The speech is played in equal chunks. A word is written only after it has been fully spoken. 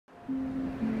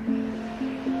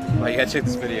Well, you gotta check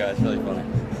this video out, it's really funny.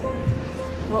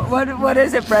 What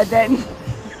is it, Brendan?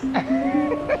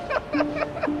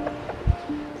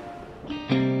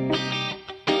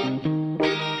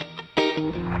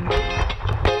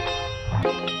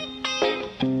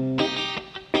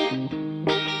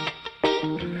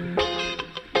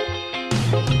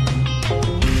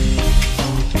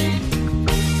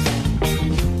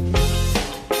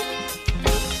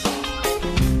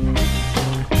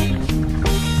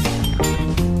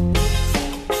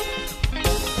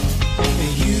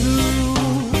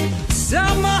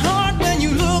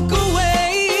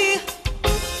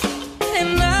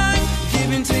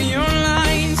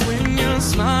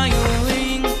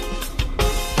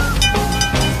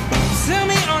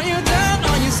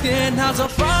 How's a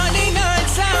Friday night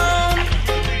sound?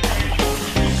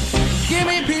 Give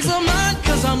me peace of mind,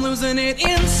 cause I'm losing it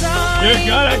inside. You're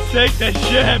gonna take the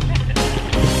ship.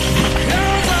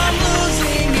 Cause I'm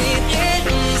losing it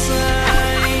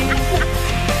inside.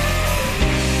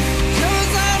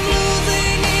 Cause I'm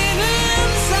losing it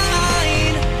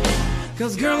inside.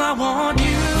 Cause girl, I want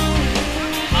you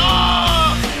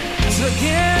to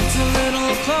get a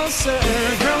little closer.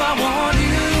 Girl, I want you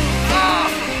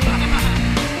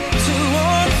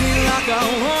like I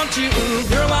want you,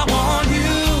 girl, I want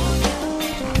you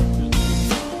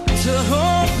to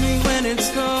hold me when it's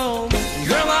cold.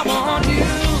 Girl, I want you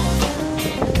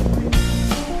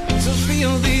to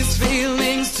feel these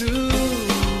feelings too.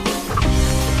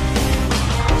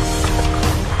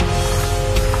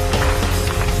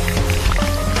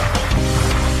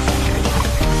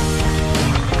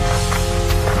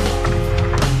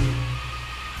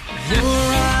 Your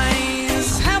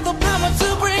eyes have the power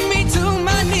to bring me to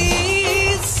my knees.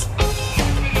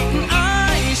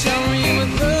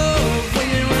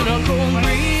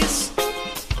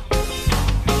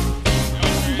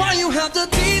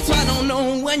 I don't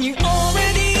know when you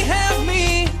already have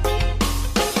me.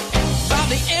 By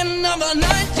the end of the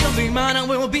night, you'll be mine and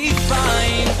we'll be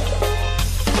fine.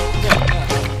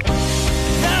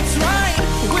 That's right,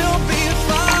 we'll be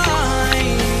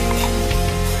fine.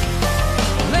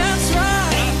 That's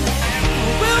right,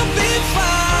 we'll be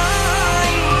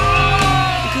fine.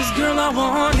 Because girl, I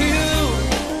want you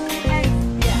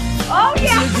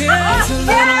to get a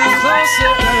little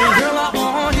closer. Girl, I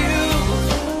want you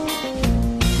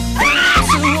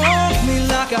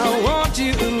I want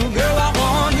you, girl, I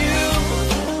want you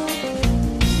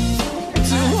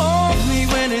to hold me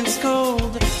when it's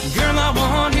cold. Girl, I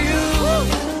want you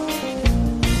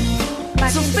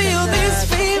to feel these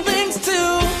feelings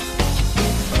too.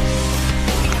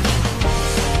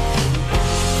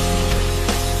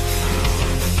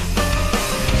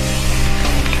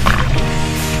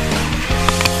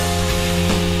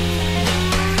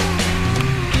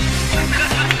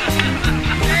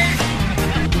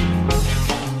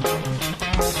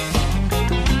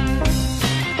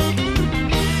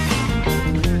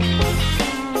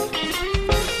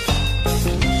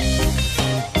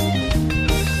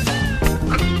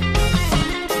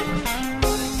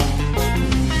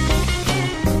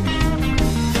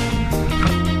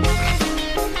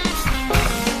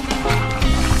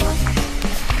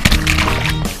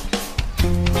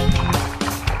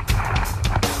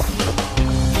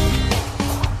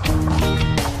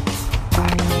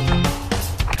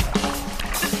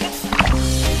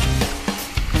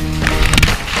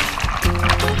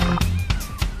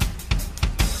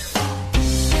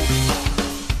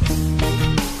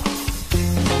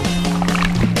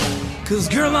 Cause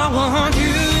girl, I want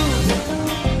you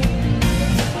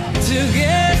to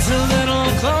get a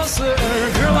little closer.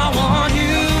 Girl, I want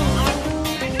you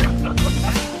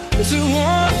to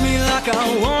want me like I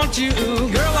want you.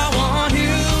 Girl, I want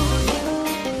you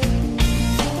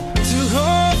to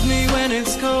hold me when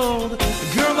it's cold.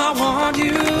 Girl, I want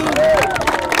you